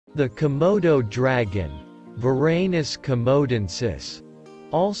The Komodo dragon, Varanus komodensis,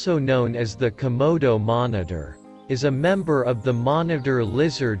 also known as the Komodo monitor, is a member of the monitor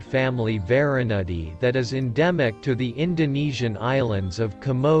lizard family Varanidae that is endemic to the Indonesian islands of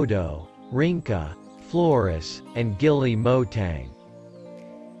Komodo, Ringka, Flores, and Gili Motang.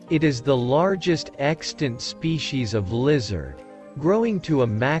 It is the largest extant species of lizard, growing to a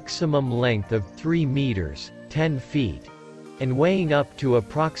maximum length of 3 meters, 10 feet, and weighing up to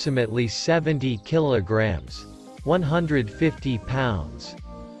approximately 70 kilograms, 150 pounds.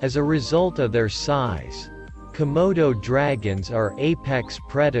 As a result of their size, Komodo dragons are apex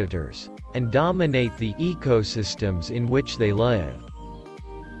predators, and dominate the ecosystems in which they live.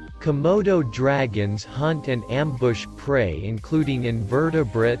 Komodo dragons hunt and ambush prey including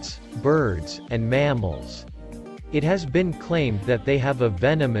invertebrates, birds, and mammals. It has been claimed that they have a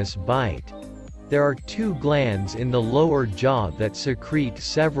venomous bite. There are 2 glands in the lower jaw that secrete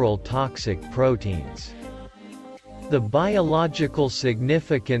several toxic proteins. The biological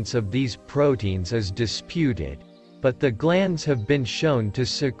significance of these proteins is disputed, but the glands have been shown to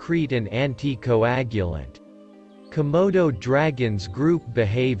secrete an anticoagulant. Komodo dragons' group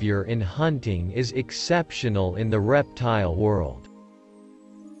behavior in hunting is exceptional in the reptile world.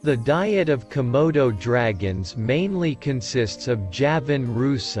 The diet of Komodo dragons mainly consists of Javan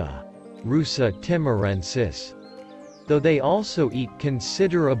rusa, Rusa timorensis, though they also eat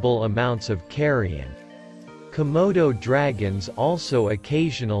considerable amounts of carrion. Komodo dragons also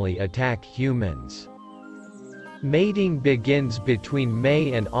occasionally attack humans. Mating begins between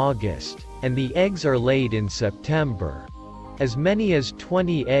May and August, and the eggs are laid in September. As many as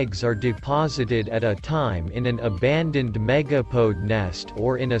 20 eggs are deposited at a time in an abandoned megapode nest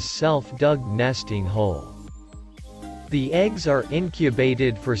or in a self-dug nesting hole. The eggs are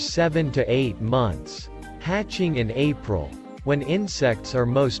incubated for 7 to 8 months, hatching in April, when insects are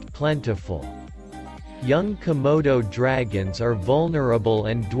most plentiful. Young Komodo dragons are vulnerable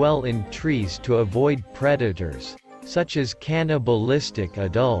and dwell in trees to avoid predators, such as cannibalistic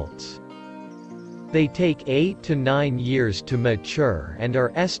adults. They take 8 to 9 years to mature and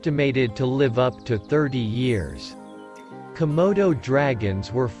are estimated to live up to 30 years. Komodo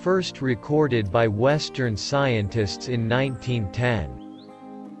dragons were first recorded by Western scientists in 1910.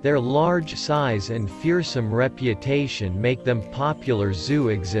 Their large size and fearsome reputation make them popular zoo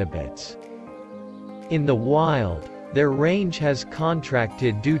exhibits. In the wild, their range has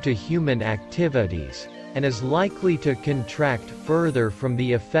contracted due to human activities, and is likely to contract further from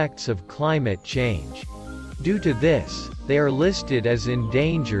the effects of climate change. Due to this, they are listed as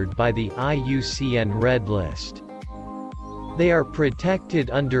endangered by the IUCN Red List. They are protected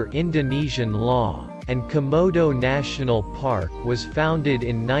under Indonesian law, and Komodo National Park was founded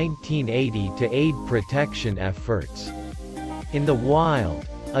in 1980 to aid protection efforts. In the wild,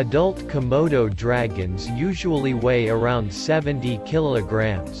 adult Komodo dragons usually weigh around 70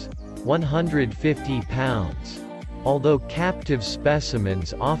 kilograms, 150 pounds, although captive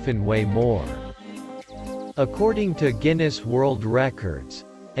specimens often weigh more. According to Guinness World Records,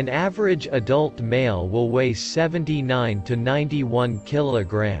 an average adult male will weigh 79 to 91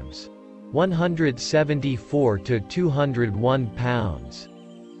 kilograms, 174 to 201 pounds,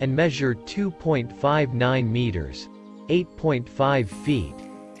 and measure 2.59 meters, 8.5 feet,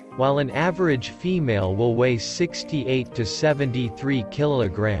 while an average female will weigh 68 to 73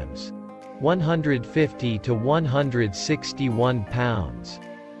 kilograms, 150 to 161 pounds,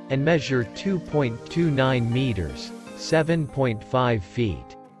 and measure 2.29 meters, 7.5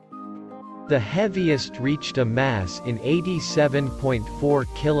 feet. The heaviest reached a mass in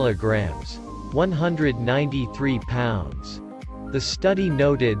 87.4 kilograms, 193 pounds. The study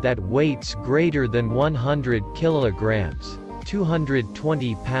noted that weights greater than 100 kilograms,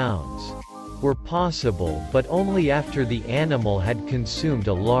 220 pounds, were possible but only after the animal had consumed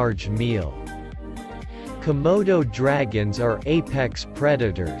a large meal. Komodo dragons are apex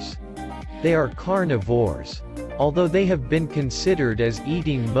predators. They are carnivores. Although they have been considered as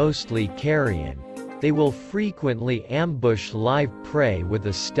eating mostly carrion, they will frequently ambush live prey with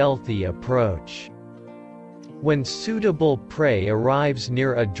a stealthy approach. When suitable prey arrives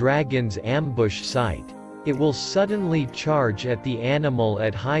near a dragon's ambush site, it will suddenly charge at the animal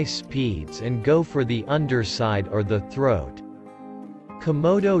at high speeds and go for the underside or the throat.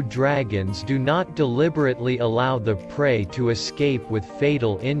 Komodo dragons do not deliberately allow the prey to escape with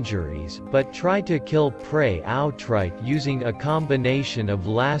fatal injuries but try to kill prey outright using a combination of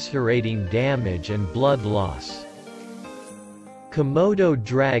lacerating damage and blood loss. Komodo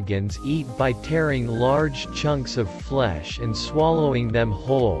dragons eat by tearing large chunks of flesh and swallowing them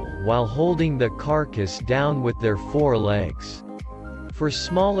whole while holding the carcass down with their forelegs. For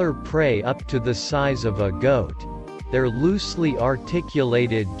smaller prey up to the size of a goat, their loosely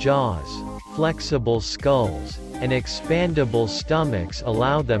articulated jaws, flexible skulls, and expandable stomachs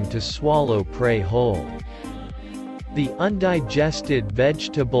allow them to swallow prey whole. The undigested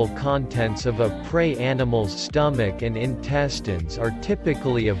vegetable contents of a prey animal's stomach and intestines are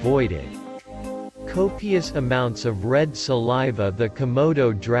typically avoided. Copious amounts of red saliva the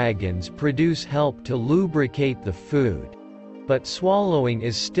Komodo dragons produce help to lubricate the food, but swallowing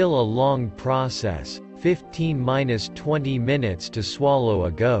is still a long process, 15–20 minutes to swallow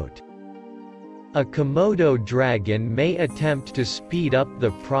a goat. A Komodo dragon may attempt to speed up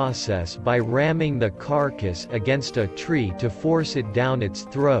the process by ramming the carcass against a tree to force it down its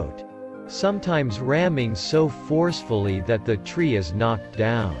throat, sometimes ramming so forcefully that the tree is knocked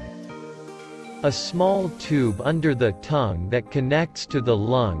down. A small tube under the tongue that connects to the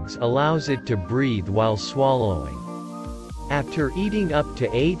lungs allows it to breathe while swallowing. After eating up to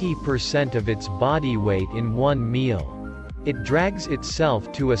 80% of its body weight in one meal, it drags itself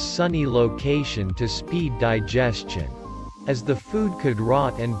to a sunny location to speed digestion, as the food could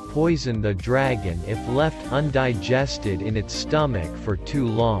rot and poison the dragon if left undigested in its stomach for too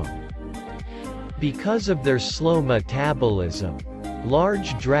long. Because of their slow metabolism,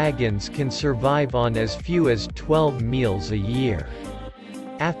 large dragons can survive on as few as 12 meals a year.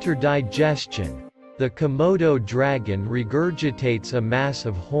 After digestion, the Komodo dragon regurgitates a mass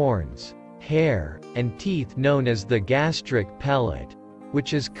of horns, hair, and teeth known as the gastric pellet,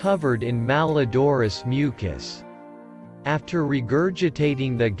 which is covered in malodorous mucus. After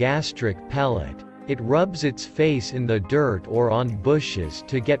regurgitating the gastric pellet, it rubs its face in the dirt or on bushes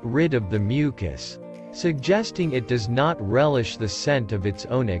to get rid of the mucus, suggesting it does not relish the scent of its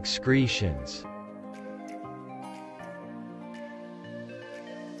own excretions.